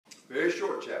Very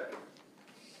short chapter.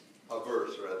 A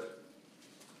verse, rather.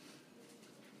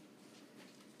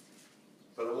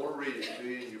 But I want to read it to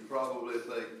you, and you probably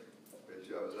think,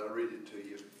 as I read it to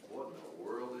you, what in the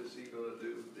world is he going to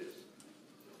do with this?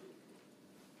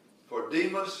 For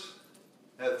Demas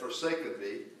hath forsaken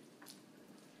me,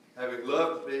 having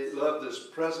loved this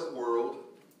present world,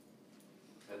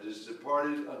 and is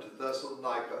departed unto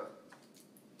Thessalonica,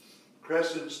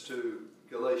 Crescens to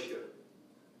Galatia,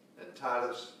 and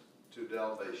Titus to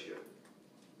Dalmatia.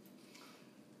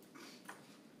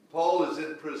 Paul is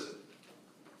in prison,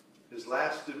 his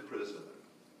last imprisonment.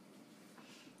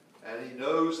 And he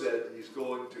knows that he's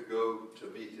going to go to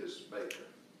meet his Maker.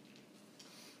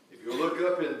 If you look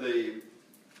up in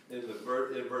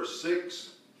verse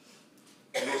 6,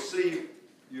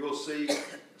 you'll see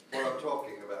what I'm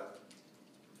talking about.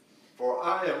 For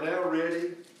I am now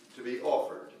ready to be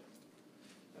offered,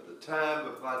 and the time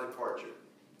of my departure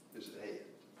is at hand.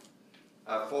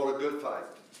 I have fought a good fight.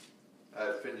 I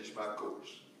have finished my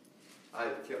course. I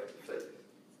have kept the faith.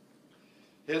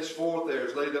 Henceforth there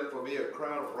is laid up for me a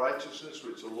crown of righteousness,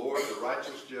 which the Lord, the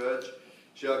righteous judge,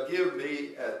 shall give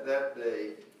me at that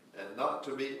day, and not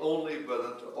to me only, but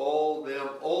unto all them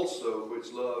also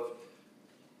which love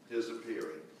his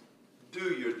appearing.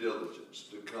 Do your diligence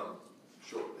to come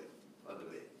shortly unto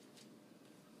me.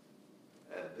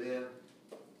 And then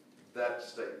that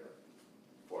statement,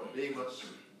 for Demas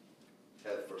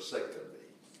hath forsaken me.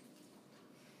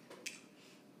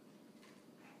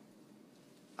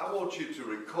 I want you to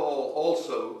recall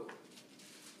also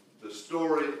the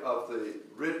story of the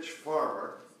rich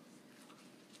farmer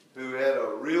who had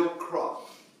a real crop.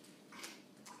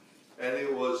 And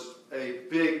it was a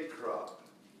big crop.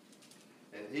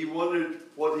 And he wondered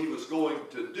what he was going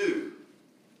to do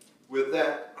with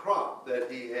that crop that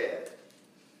he had.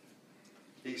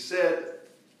 He said,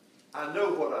 I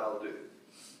know what I'll do.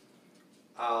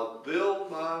 I'll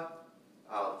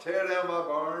tear down my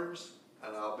barns,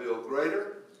 and I'll build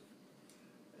greater.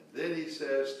 And then he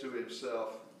says to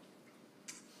himself,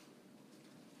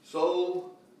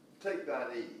 soul, take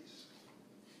thine ease.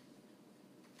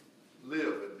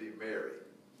 Live and be merry.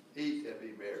 Eat and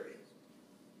be merry.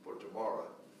 For tomorrow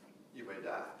you may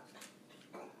die.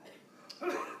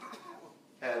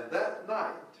 And that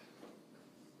night,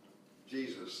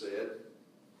 Jesus said,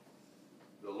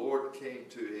 the Lord came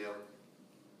to him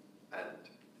and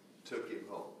took him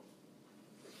home.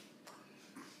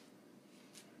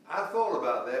 I thought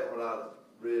about that when I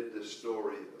read this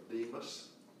story of Demas.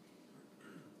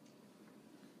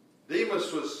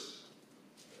 Demas was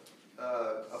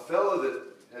a fellow that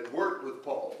had worked with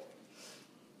Paul.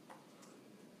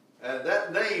 And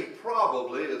that name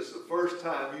probably is the first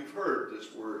time you've heard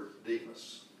this word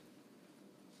Demas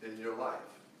in your life.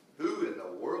 Who in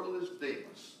the world is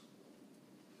Demas?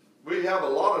 We have a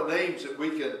lot of names that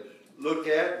we can look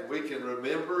at and we can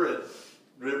remember and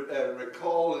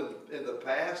recall in the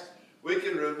past. We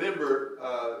can remember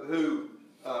who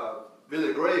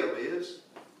Billy Graham is.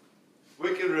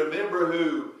 We can remember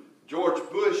who George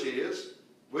Bush is.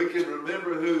 We can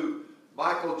remember who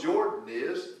Michael Jordan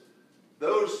is.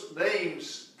 Those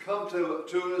names come to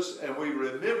us and we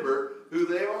remember who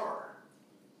they are.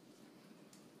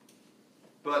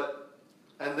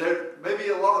 And there may be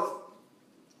a lot of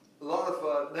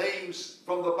names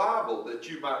from the Bible that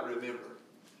you might remember.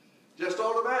 Just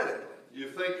automatically. You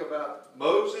think about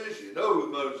Moses, you know who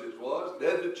Moses was,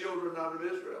 led the children out of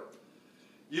Israel.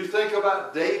 You think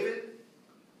about David,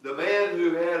 the man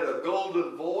who had a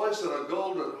golden voice and a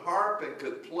golden harp and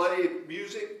could play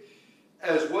music,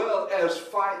 as well as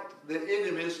fight the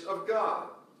enemies of God.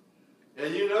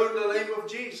 And you know the name of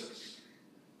Jesus.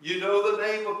 You know the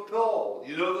name of Paul.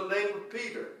 You know the name of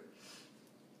Peter.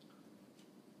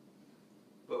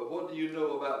 But what do you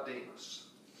know about Demas?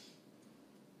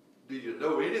 Do you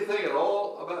know anything at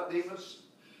all about Demas?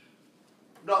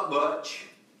 Not much.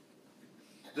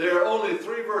 There are only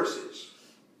 3 verses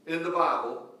in the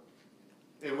Bible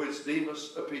in which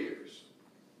Demas appears.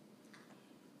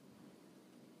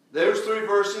 Those 3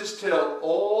 verses tell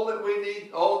all that we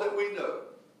need, all that we know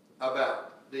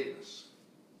about Demas.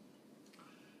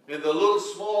 In the little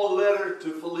small letter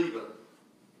to Philemon,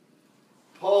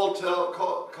 Paul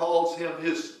calls him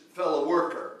his fellow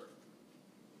worker.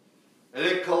 And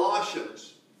in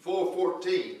Colossians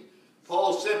 4:14,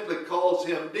 Paul simply calls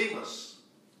him Demas.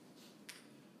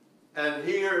 And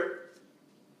here,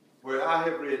 where I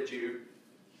have read you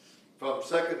from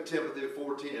 2 Timothy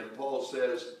 4:10, Paul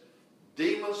says,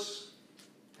 Demas,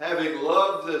 having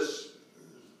loved this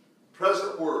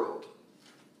present world,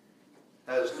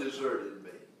 has deserted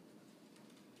me.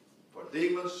 For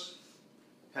Demas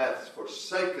hath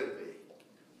forsaken me,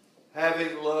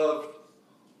 having loved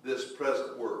this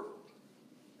present world,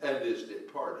 and is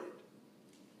departed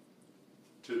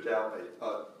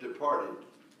departed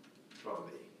from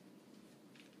me.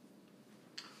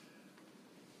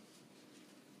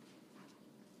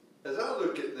 As I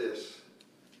look at this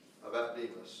about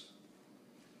Demas,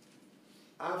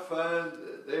 I find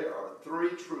that there are three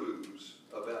truths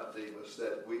about Demas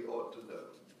that we ought to know.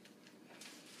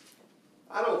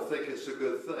 I don't think it's a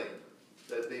good thing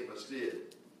that Demas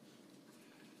did.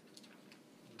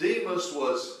 Demas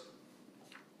was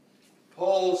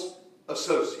Paul's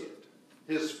associate,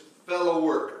 his fellow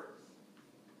worker.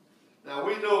 Now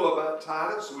we know about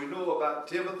Titus, we know about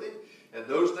Timothy, and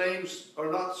those names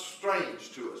are not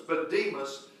strange to us. But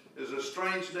Demas is a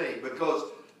strange name because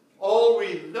all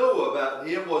we know about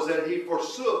him was that he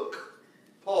forsook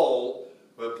Paul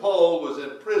when Paul was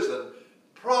in prison,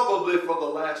 probably for the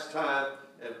last time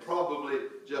and probably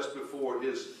just before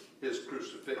his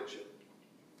crucifixion.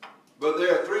 But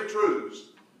there are three truths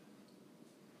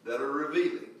that are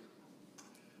revealing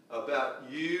about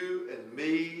you and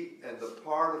me and the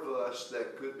part of us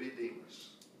that could be Demas.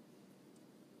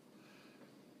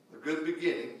 A good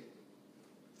beginning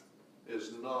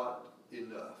is not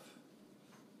enough.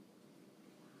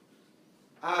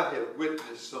 I have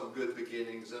witnessed some good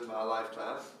beginnings in my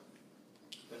lifetime.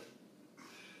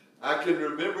 I can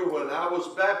remember when I was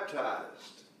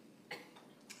baptized.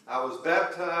 I was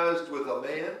baptized with a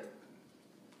man.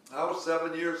 I was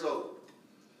 7 years old.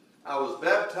 I was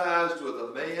baptized with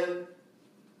a man,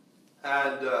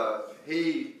 and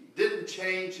he didn't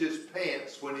change his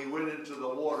pants when he went into the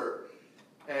water,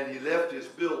 and he left his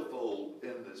billfold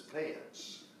in his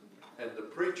pants. And the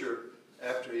preacher,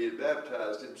 after he had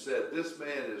baptized him, said, "This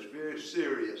man is very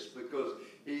serious because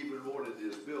he even wanted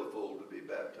his billfold to be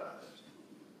baptized."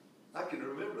 I can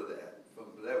remember that from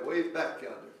that way back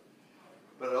yonder.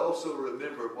 But I also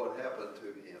remember what happened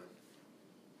to him.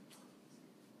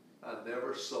 I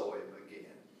never saw him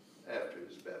again after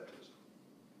his baptism.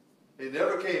 He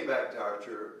never came back to our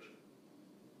church,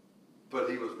 but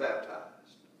he was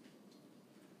baptized.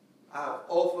 I've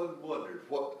often wondered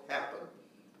what happened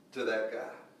to that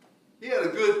guy. He had a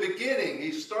good beginning.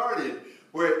 He started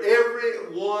where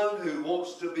everyone who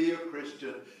wants to be a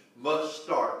Christian must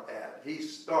start at. He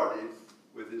started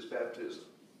with his baptism.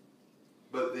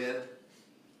 But then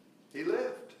he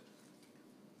left.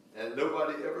 And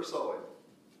nobody ever saw him.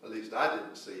 At least I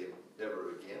didn't see him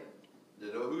ever again.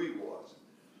 Didn't know who he was.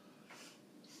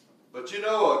 But you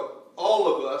know, all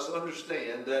of us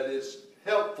understand that it's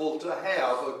helpful to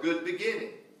have a good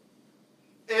beginning.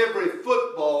 Every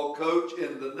football coach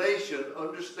in the nation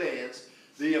understands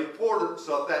the importance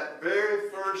of that very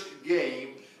first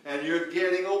game, and you're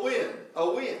getting a win. A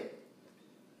win.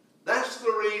 That's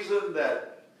the reason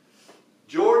that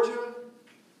Georgia,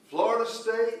 Florida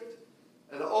State,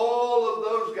 and all of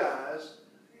those guys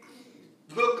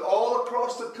look all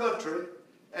across the country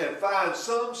and find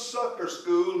some sucker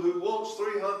school who wants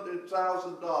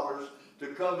 $300,000 to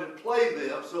come and play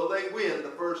them so they win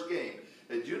the first game.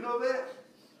 Did you know that?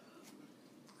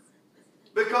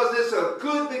 Because it's a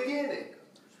good beginning.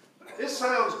 It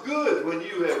sounds good when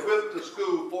you have whipped the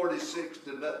school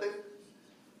 46-0.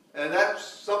 And that's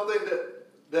something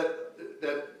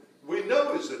that we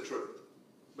know is the truth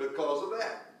because of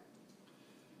that.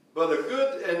 But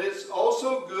and it's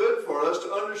also good for us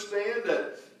to understand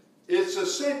that it's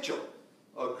essential.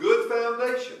 A good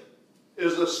foundation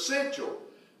is essential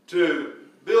to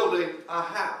building a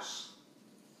house.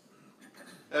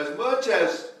 As much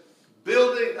as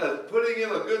putting in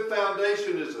a good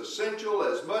foundation is essential,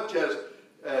 as much as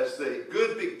the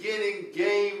good beginning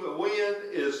game win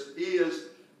is,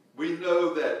 we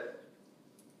know that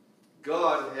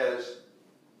God has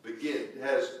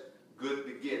good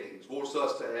beginnings, wants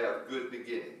us to have good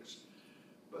beginnings.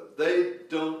 But they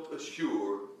don't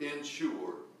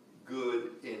ensure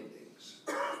good endings.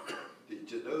 Did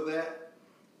you know that?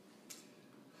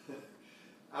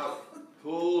 I've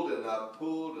pulled and I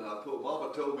pulled and I pulled.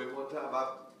 Mama told me one time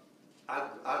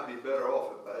I'd be better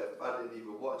off if I didn't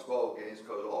even watch ball games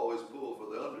because I always pulled for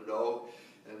the underdog,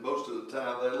 and most of the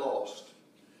time they lost.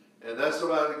 And that's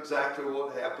about exactly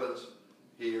what happens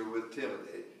here with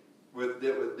Timothy, with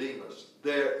Demas.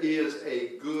 There is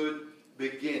a good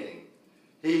beginning.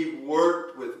 He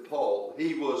worked with Paul.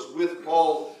 He was with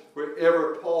Paul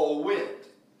wherever Paul went.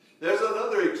 There's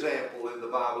another example in the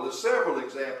Bible. There's several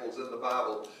examples in the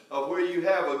Bible of where you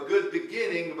have a good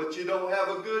beginning, but you don't have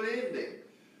a good ending.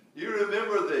 You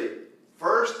remember the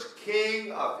first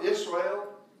king of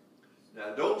Israel?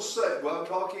 Now don't say, well, I'm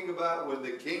talking about when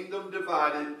the kingdom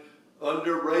divided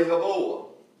under Rehoboam.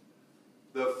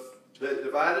 They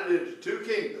divided into two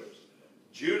kingdoms.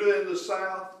 Judah in the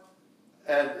south,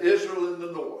 and Israel in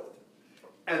the north.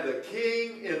 And the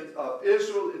king of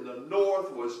Israel in the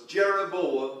north was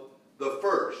Jeroboam the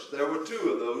first. There were two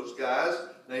of those guys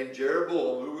named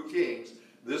Jeroboam who were kings.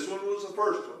 This one was the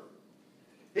first one.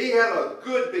 He had a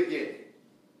good beginning.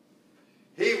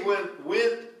 He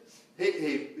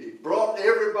brought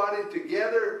everybody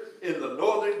together in the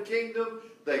northern kingdom.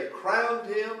 They crowned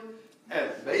him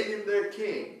and made him their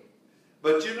king.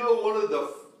 But you know, one of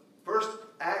the first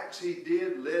acts he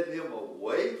did led him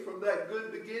away from that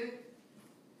good beginning.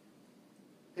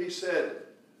 He said,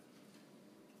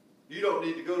 you don't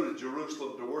need to go to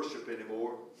Jerusalem to worship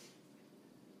anymore.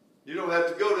 You don't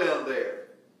have to go down there.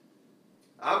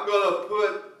 I'm going to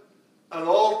put an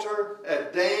altar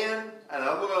at Dan, and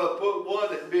I'm going to put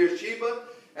one at Beersheba,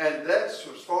 and that's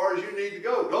as far as you need to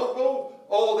go. Don't go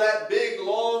all that big,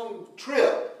 long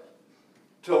trip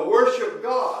to worship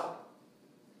God.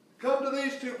 Come to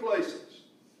these two places.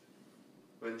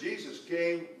 When Jesus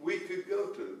came, we could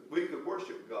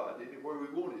worship God anywhere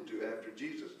we wanted to after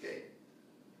Jesus came.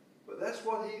 But that's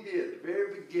what he did at the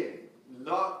very beginning.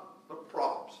 Knocked the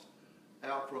props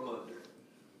out from under.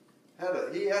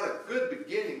 He had a good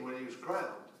beginning when he was crowned.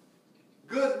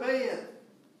 Good man.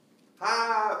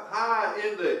 High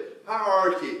in the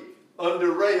hierarchy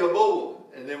under Rehoboam.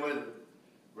 And then when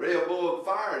Rehoboam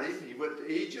fired him, he went to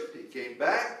Egypt. He came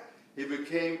back. He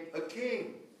became a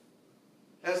king.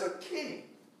 As a king.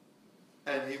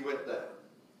 And he went down.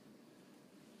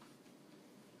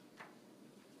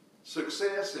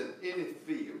 Success in any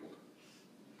field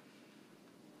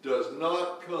does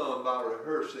not come by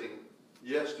rehearsing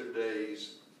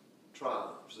yesterday's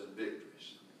triumphs and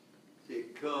victories.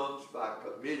 It comes by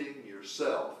committing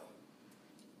yourself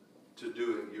to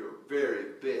doing your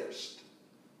very best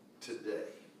today.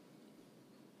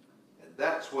 And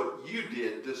that's what you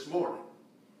did this morning.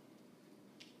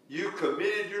 You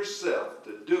committed yourself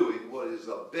to doing what is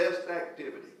the best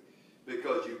activity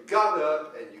because you got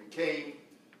up and you came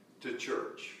to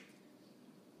church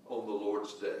on the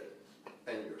Lord's day.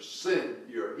 And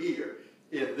you're here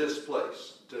in this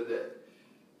place today.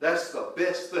 That's the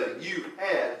best thing. You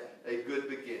had a good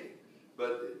beginning,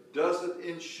 but it doesn't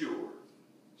ensure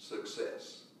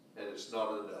success, and it's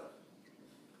not enough.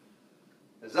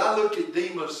 As I look at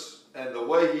Demas and the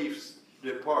way he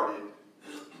departed,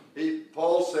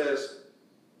 Paul says,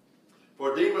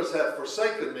 for Demas hath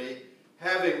forsaken me,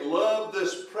 having loved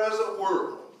this present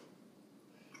world.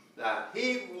 Now,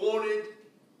 he wanted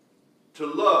to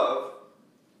love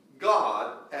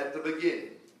God at the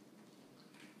beginning.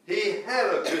 He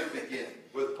had a good beginning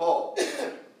with Paul.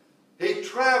 He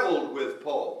traveled with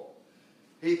Paul.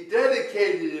 He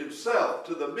dedicated himself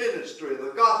to the ministry of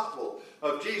the gospel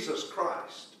of Jesus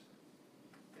Christ.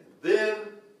 And then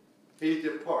he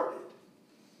departed.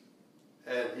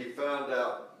 And he found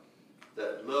out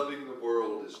that loving the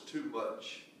world is too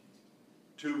much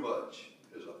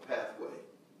is a pathway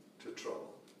to trouble.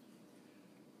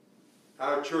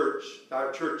 Our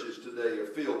churches today are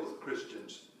filled with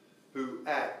Christians who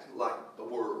act like the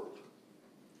world,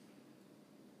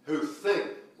 who think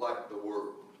like the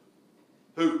world,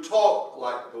 who talk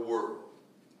like the world,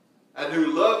 and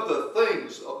who love the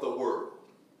things of the world.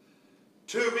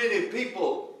 Too many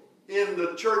people in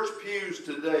the church pews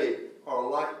today are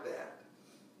like that.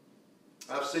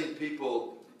 I've seen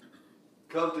people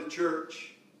come to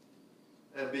church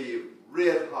and be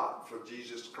red hot for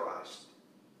Jesus Christ.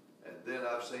 And then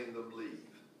I've seen them leave.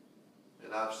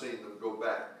 And I've seen them go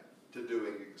back to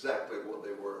doing exactly what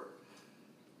they were.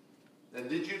 And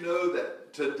did you know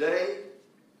that today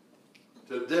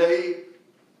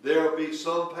there will be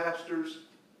some pastors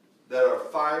that are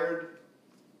fired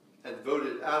and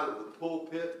voted out of the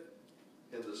pulpit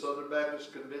in the Southern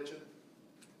Baptist Convention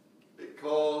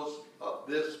because of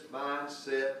this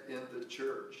mindset in the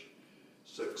church?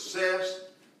 Success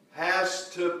has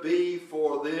to be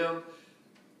for them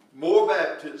more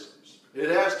baptisms. It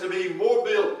has to be more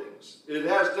buildings. It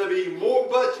has to be more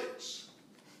budgets.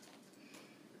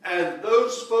 And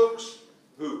those folks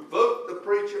who vote the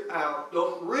preacher out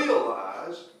don't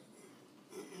realize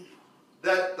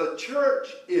that the church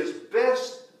is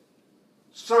best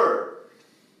served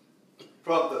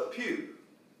from the pew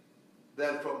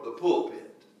than from the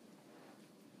pulpit.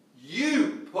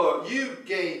 You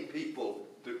gain people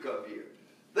to come here.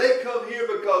 They come here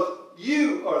because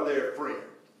you are their friend.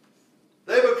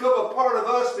 They become a part of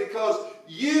us because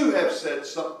you have said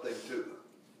something to them.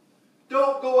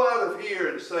 Don't go out of here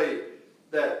and say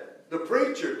that the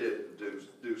preacher didn't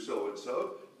do so and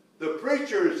so. The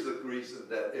preacher is the reason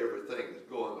that everything is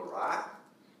going awry.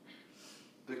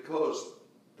 Because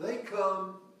they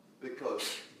come because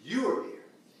you are here.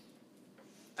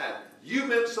 and you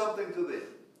meant something to them,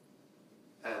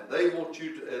 and they want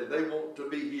to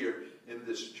be here in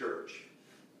this church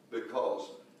because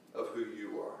of who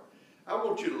you are. I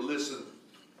want you to listen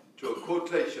to a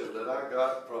quotation that I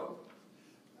got from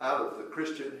out of the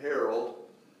Christian Herald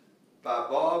by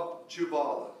Bob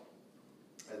Chuvala.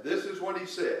 And this is what he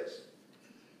says: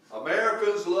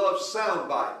 Americans love sound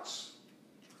bites,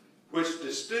 which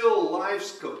distill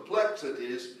life's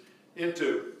complexities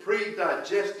into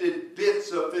pre-digested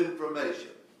bits of information.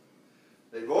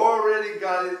 They've already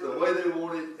got it the way they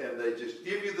want it, and they just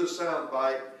give you the sound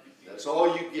bite. That's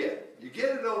all you get. You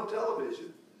get it on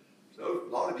television. So a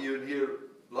lot of you in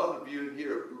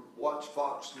here watch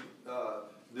Fox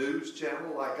News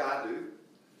channel like I do,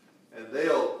 and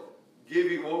they'll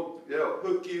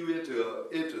hook you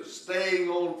into staying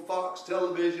on Fox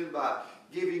television by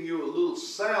giving you a little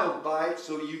sound bite,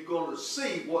 so you're going to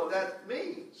see what that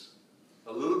means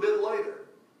a little bit later.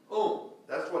 Oh,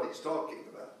 that's what he's talking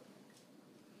about.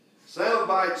 Sound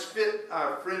bites fit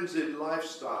our frenzied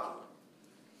lifestyle.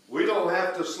 We don't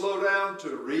have to slow down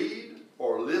to read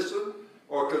or listen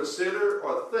or consider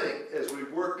or think as we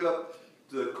work up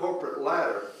the corporate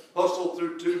ladder, hustle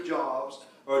through 2 jobs,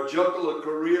 or juggle a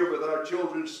career with our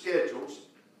children's schedules.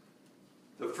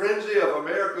 The frenzy of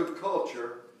American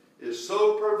culture is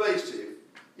so pervasive,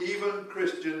 even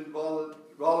Christian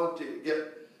volunteers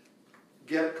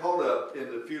get caught up in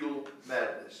the futile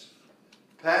madness.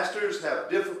 Pastors have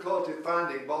difficulty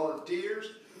finding volunteers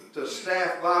to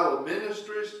staff vital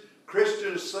ministries.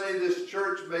 Christians say this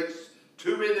church makes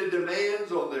too many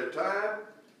demands on their time.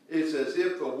 It's as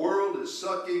if the world is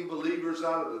sucking believers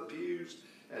out of the pews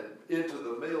and into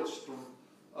the maelstrom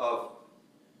of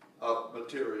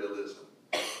materialism.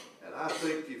 And I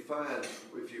think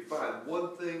if you find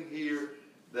one thing here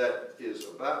that is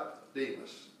about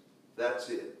Demas, that's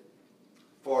it.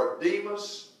 For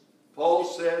Demas, Paul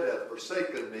said, hath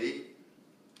forsaken me,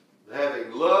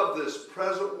 having loved this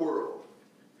present world.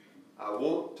 I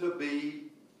want to be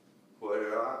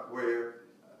where I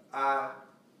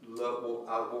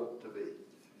want to be.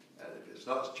 And if it's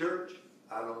not church,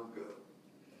 I don't go.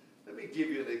 Let me give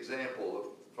you an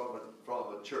example from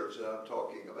a church that I'm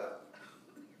talking about.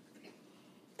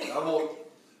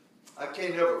 I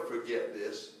can't ever forget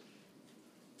this.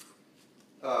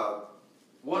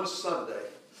 One Sunday,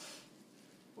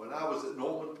 when I was at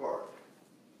Norman Park,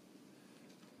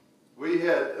 we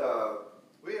had a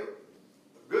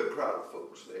good crowd of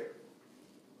folks there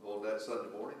on that Sunday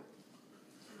morning.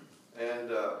 And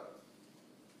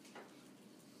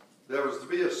there was to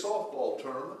be a softball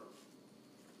tournament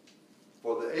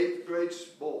for the 8th grade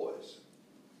boys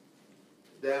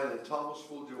down in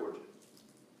Thomasville, Georgia.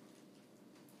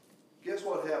 Guess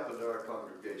what happened to our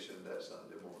congregation that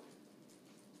Sunday morning?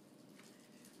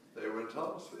 They were in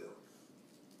Thomasville.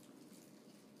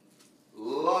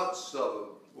 Lots of them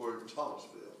were in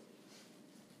Thomasville.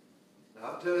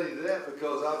 Now, I'm telling you that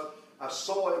because I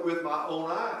saw it with my own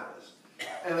eyes.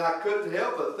 And I couldn't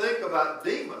help but think about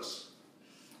Demas,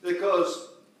 because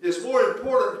it's more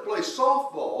important to play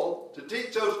softball, to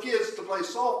teach those kids to play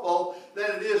softball, than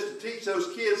it is to teach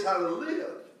those kids how to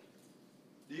live.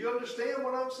 Do you understand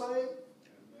what I'm saying?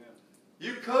 Amen.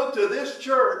 You come to this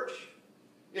church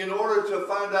in order to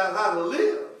find out how to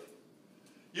live.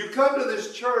 You come to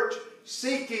this church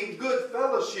seeking good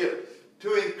fellowship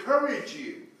to encourage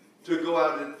you to go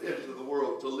out into the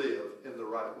world to live in the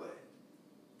right way.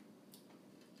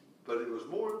 But it was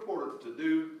more important to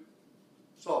do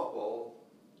softball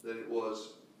than it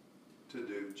was to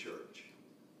do church.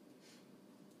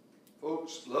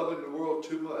 Folks, loving the world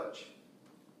too much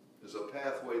is a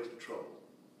pathway to trouble,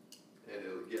 and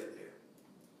it'll get there.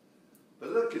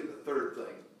 But look at the third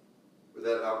thing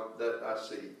that I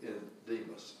see in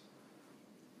Demas.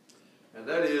 And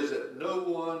that is that no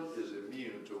one is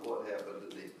immune to what happened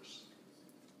to Demas.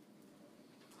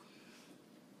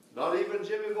 Not even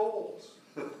Jimmy Bowles.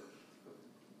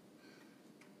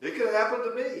 It could happen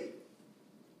to me.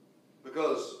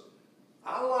 Because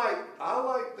I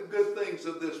like the good things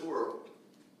of this world,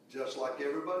 just like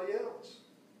everybody else.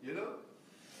 You know?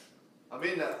 I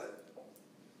mean,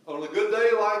 on a good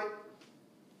day like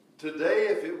today,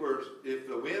 if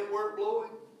the wind weren't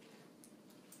blowing,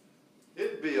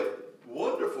 it'd be a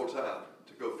wonderful time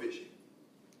to go fishing.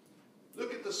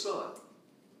 Look at the sun.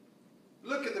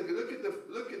 Look at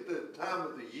the time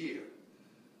of the year.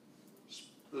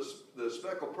 The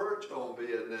speckled perch on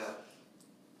bed now.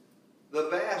 The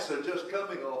bass are just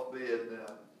coming off bed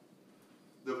now.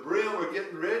 The brim are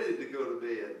getting ready to go to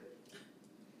bed.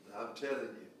 I'm telling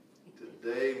you,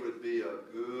 today would be a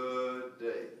good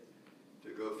day to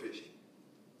go fishing.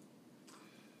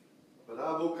 But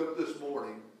I woke up this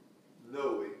morning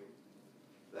knowing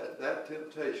that that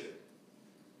temptation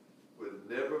would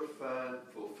never find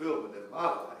fulfillment in my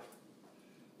life,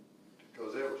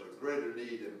 because there was a greater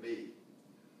need in me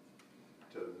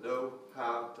to know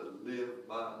how to live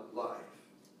my life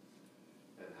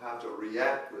and how to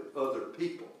react with other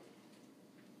people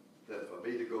than for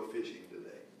me to go fishing today.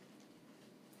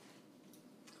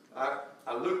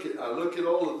 I look at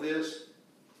all of this,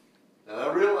 and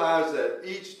I realize that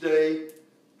each day,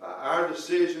 by our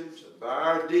decisions and by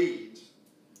our deeds,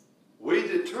 we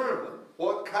determine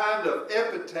what kind of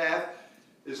epitaph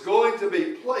is going to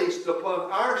be placed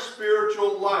upon our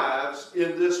spiritual lives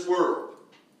in this world.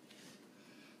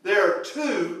 There are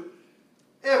two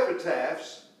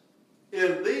epitaphs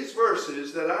in these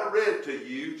verses that I read to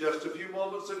you just a few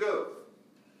moments ago.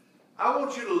 I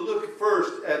want you to look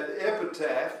first at the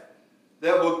epitaph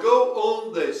that will go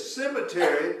on the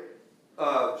cemetery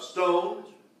stone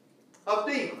of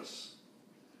Demas.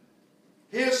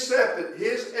 His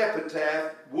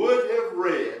epitaph would have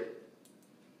read,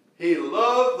 "He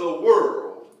loved the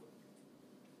world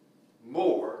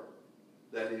more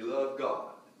than he loved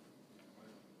God."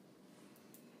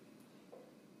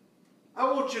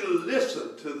 I want you to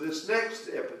listen to this next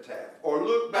epitaph, or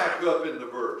look back up in the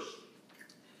verse.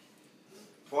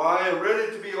 "For I am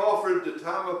ready to be offered, the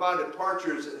time of my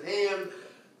departure is at hand.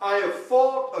 I have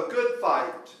fought a good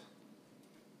fight,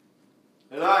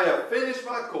 and I have finished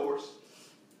my course.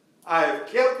 I have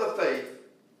kept the faith.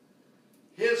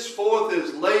 Henceforth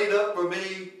is laid up for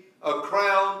me a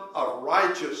crown of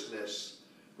righteousness,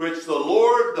 which the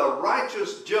Lord, the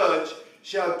righteous judge,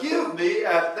 shall give me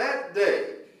at that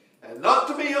day, and not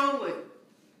to me only,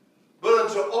 but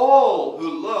unto all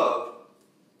who love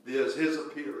his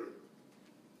appearing."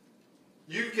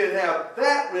 You can have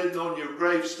that written on your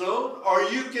gravestone, or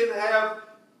you can have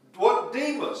what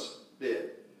Demas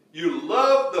did. You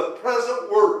love the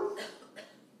present world.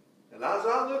 And as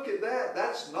I look at that,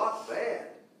 that's not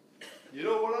bad. You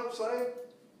know what I'm saying?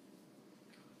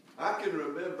 I can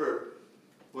remember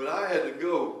when I had to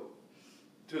go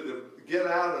get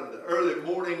out in the early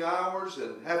morning hours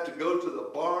and have to go to the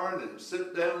barn and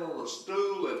sit down on a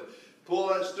stool and pull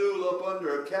that stool up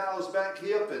under a cow's back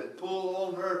hip and pull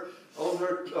on her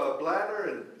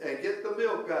bladder and get the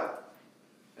milk out.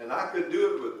 And I could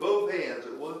do it with both hands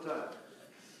at one time.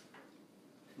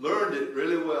 Learned it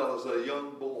really well as a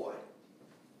young boy.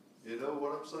 You know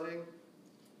what I'm saying?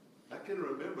 I can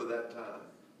remember that time.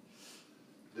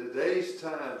 Today's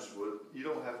times, you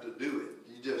don't have to do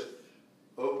it. You just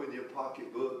open your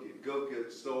pocketbook, you go to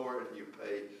the store, and you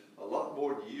pay a lot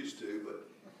more than you used to, but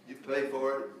you pay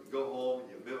for it, and you go home, and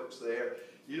your milk's there.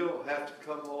 You don't have to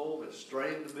come home and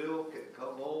strain the milk and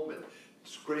come home and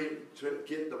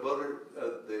get the butter,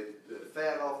 the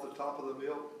fat off the top of the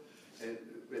milk, and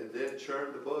then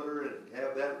churn the butter and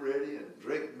have that ready and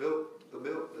drink the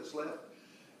milk that's left.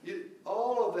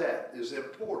 All of that is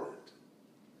important,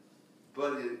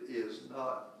 but it is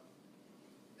not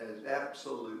as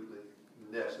absolutely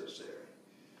necessary.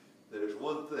 There's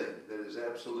one thing that is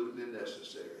absolutely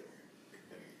necessary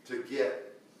to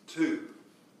get to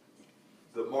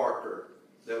the marker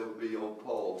that will be on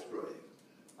Paul's grave.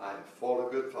 I have fought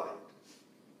a good fight.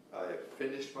 I have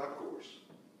finished my course,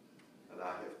 and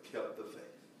I have kept the faith.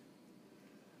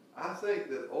 I think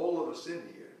that all of us in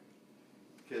here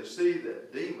can see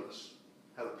that Demas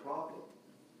had a problem.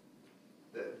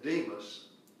 That Demas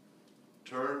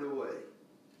turned away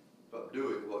from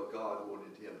doing what God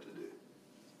wanted him to do.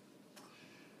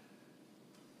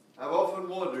 I've often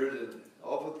wondered and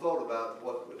often thought about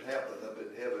what would happen up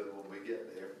in heaven when we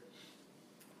get there.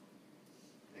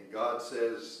 And God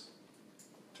says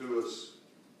to us,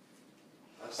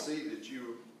 "I see that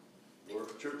you were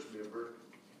a church member,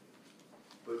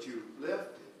 but you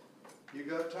left it. You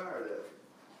got tired of it.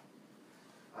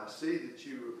 I see that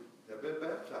you have been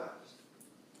baptized,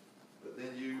 but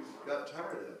then you got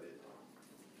tired of it."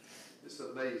 It's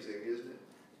amazing, isn't it?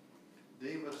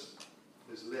 Demas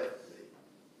has left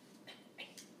me.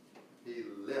 He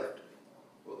left me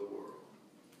for the world.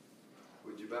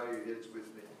 Would you bow your heads with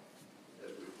me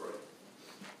as we pray?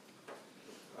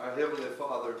 Our Heavenly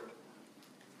Father,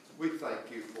 we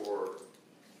thank you for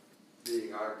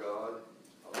being our God,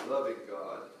 a loving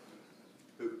God,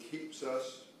 who keeps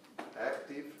us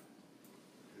active,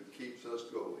 who keeps us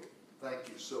going. Thank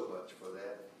you so much for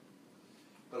that.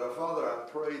 But our Father, I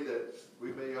pray that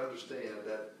we may understand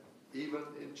that even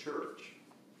in church,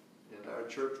 in our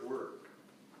church work,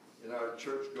 in our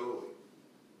church going,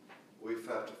 we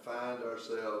have to find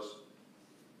ourselves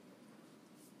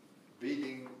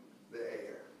beating the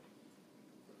air,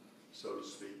 so to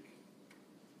speak.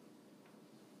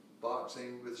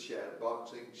 Boxing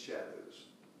shadows.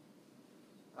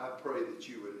 I pray that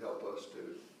you would help us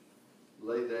to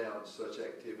lay down such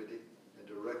activity and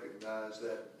to recognize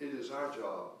that it is our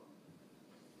job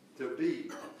to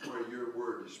be where your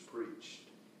word is preached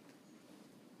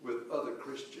with other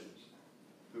Christians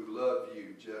who love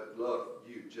you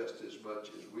just as much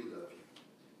as we love you.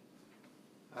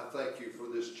 I thank you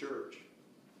for this church,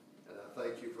 and I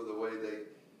thank you for the way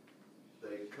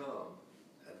they come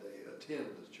and they attend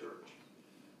the church.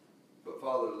 But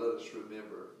Father, let us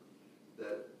remember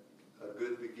that a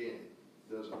good beginning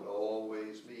doesn't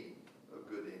always mean a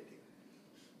good ending.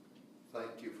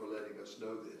 Thank you for letting us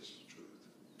know this truth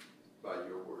by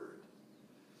your word.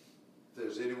 If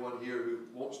there's anyone here who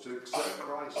wants to accept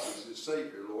Christ as his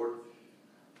Savior, Lord,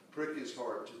 prick his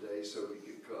heart today so he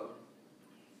could come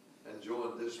and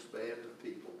join this band of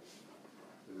people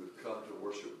who have come to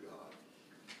worship God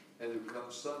and who come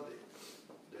Sunday,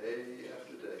 day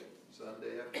after day,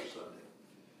 Sunday after Sunday,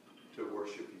 to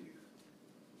worship you.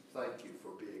 Thank you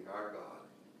for being our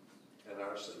God and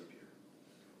our Savior.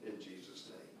 In Jesus' name.